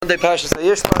Monday, Parshas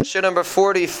Vayishma, Shir number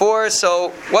 44.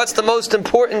 So, what's the most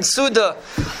important Suda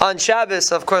on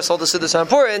Shabbos? Of course, all the Sudas are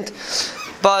important,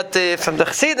 but from the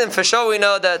Chassidim, for sure we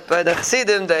know that by the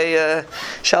Chassidim,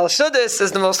 Shalosh Sudas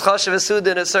is the most chashuv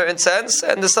Suda in a certain sense,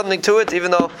 and there's something to it,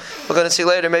 even though we're going to see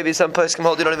later, maybe some place can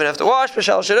hold you don't even have to wash for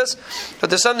Shalosh Sudas, but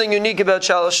there's something unique about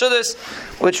Shalosh Sudas,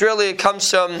 which really comes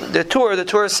from the Torah. The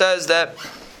Torah says that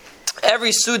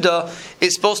every Suda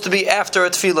is supposed to be after a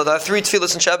tefillah. There are 3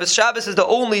 tefillahs in Shabbos. Shabbos is the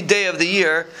only day of the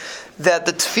year that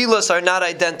the tefillahs are not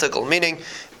identical. Meaning,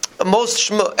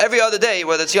 every other day,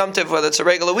 whether it's Yom Tov, whether it's a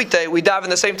regular weekday, we daven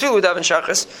the same tefillah. We daven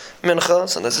Shachris, Mincha.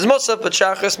 So this is Musaf, but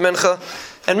Shachris, Mincha,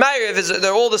 and Ma'ariv,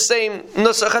 they're all the same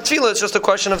Nusach HaTefillah. It's just a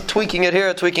question of tweaking it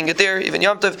here, tweaking it there. Even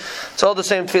Yom Tov, it's all the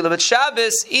same tefillah. But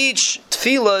Shabbos, each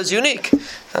tefillah is unique.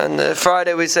 And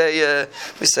Friday we say the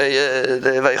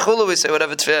Vaychulu, we say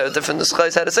whatever different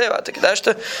Nuschais had to say about the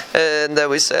Kedashta, and then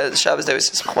we say Shabbos day we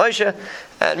say Smach Moshe,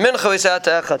 and Mincha we say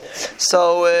Ata Echad.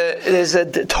 So there's a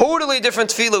totally different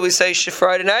tefillah we say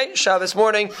Friday night, Shabbos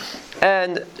morning,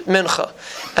 and Mincha.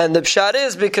 And the pshat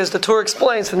is because the Torah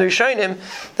explains from the Rishonim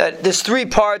that there's 3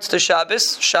 parts to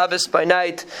Shabbos. Shabbos by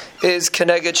night is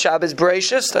Keneged Shabbos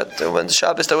Bereishis, that when the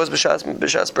Shabbos there was B'Shas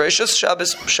Bereishis.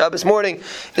 Shabbos morning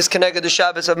is Keneged the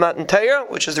Shabbos of Matan Torah,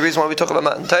 which is the reason why we talk about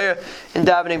Matan Torah in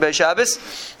davening by Shabbos.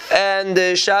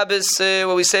 And Shabbos,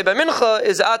 what we say by Mincha,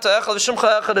 is Ata Echad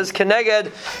V'Shimcha Echad is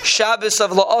Keneged Shabbos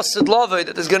of La'asid Lavei,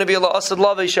 that there's going to be a La'asid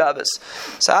Lavei Shabbos.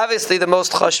 So obviously the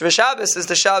most chashuv Shabbos is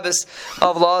the Shabbos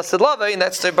of La'asid Lavei, and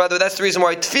that's the reason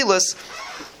why Tefillas,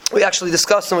 we actually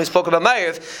discussed when we spoke about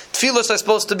Ma'ariv, Tefillas are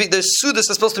supposed to be, the Sudas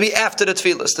are supposed to be after the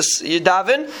Tefillas. You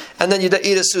daven, and then you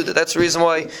eat a Suda. That's the reason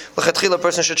why L'chatchila a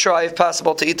person should try, if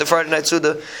possible, to eat the Friday night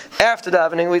Suda after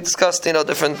davening. We discussed,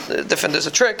 different, there's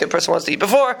a trick. A person wants to eat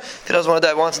before, if he doesn't want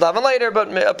to wants to daven later,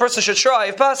 but a person should try,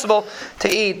 if possible, to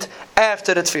eat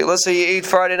after the Tefillah. So you eat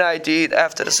Friday night, you eat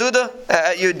after the Suda,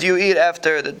 you eat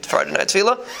after the Friday night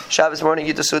Tefillah, Shabbos morning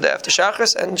you eat the Suda after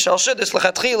Shachris, and Shalosh Sudas,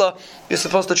 L'chatchila, you're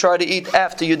supposed to try to eat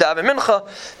after you daven Mincha,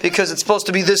 because it's supposed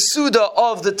to be the Suda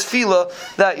of the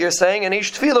Tefillah that you're saying, and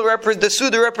each Tefillah, the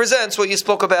Suda represents what you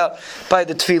spoke about by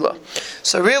the Tefillah.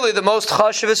 So really the most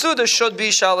chashuv Suda should be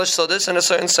Shalosh Sudas. In a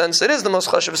certain sense, it is the most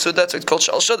chashuv Suda. That's why it's called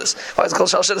Shalosh Sudas. Why is it called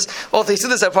Shalosh Sudas? All 3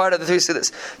 Sudas are part of the 3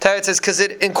 Sudas. Tarat says because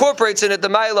it incorporates in it the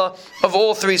Maila of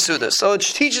all 3 Sudas. So it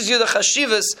teaches you the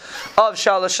chashivas of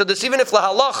Shalosh Sudas. Even if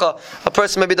lahalacha, a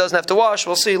person maybe doesn't have to wash,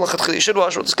 we'll see, you should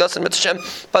wash, we'll discuss in Mitzvah Shem,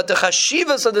 but the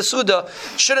chashivas of the Suda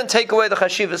shouldn't take away the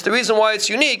chashivas. The reason why it's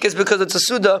unique is because it's a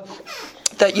Suda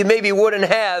that you maybe wouldn't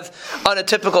have on a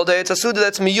typical day. It's a Suda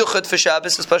that's miyuchad for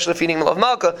Shabbos, especially if eating Malav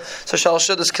Malka. So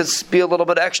Shalosh Sudas could be a little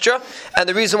bit extra. And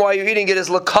the reason why you're eating it is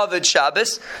l'kavod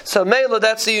Shabbos. So Mela,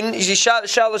 that's the Shalosh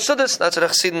Sudas. That's what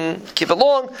Chassidim keep it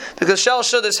long, because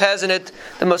Shalosh Sudas has in it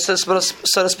the most,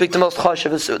 so to speak, the most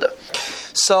chashuv Suda.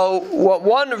 So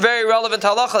one very relevant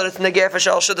halacha that's negeh for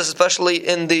Shalosh Sudas, especially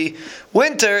in the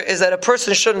winter, is that a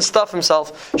person shouldn't stuff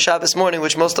himself Shabbos morning,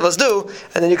 which most of us do,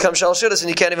 and then you come Shalosh Sudas and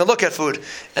you can't even look at food.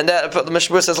 And that the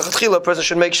Mishmur says l'chatchila, a person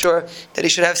should make sure that he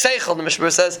should have seichel, the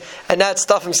Mishmur says, and not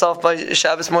stuff himself by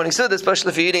Shabbos morning Suda,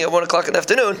 especially if you're eating at 1 o'clock in the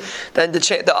afternoon. Then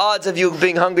the odds of you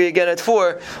being hungry again at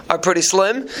 4 are pretty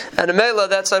slim. And a mela,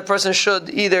 that's why a person should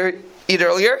either eat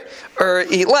earlier or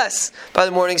eat less by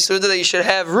the morning Suda, that you should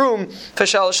have room for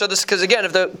Shalosh Sudas, because again,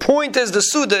 if the point is the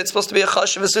Suda, it's supposed to be a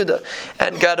chashuv Suda.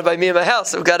 And got to buy me in my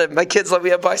house, my kids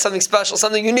we have to buy something special,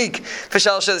 something unique for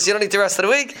Shalosh Sudas. You don't need the rest of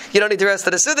the week, you don't need the rest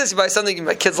of the Sudas, you buy something,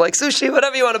 my kids like sushi,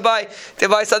 whatever you want to buy, they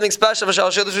buy something special for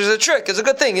Shalosh Sudas, which is a trick, it's a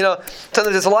good thing,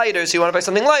 sometimes it's lighter, so you want to buy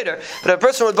something lighter. But if a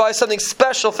person would buy something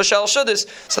special for Shalosh Sudas,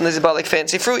 sometimes you buy like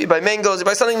fancy fruit, you buy mangoes, you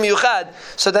buy something miyuchad,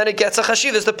 so then it gets a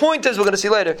chashivas. The point is, we're going to see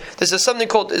later, there's something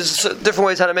called, there's different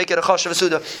ways how to make it a chashuv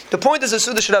Suda. The point is the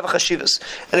Suda should have a chashivas.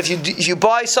 And if you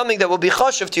buy something that will be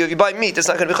chashuv to you, if you buy meat, it's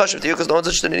not going to be chashuv to you because no one's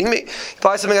interested in eating meat. If you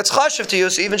buy something that's chashuv to you,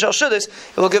 so even Shalosh Sudas,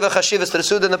 it will give a chashivas to the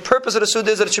Suda. And the purpose of the Suda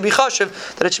is that it should be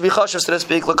chashuv, so to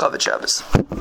speak, l'kavod Shabbos.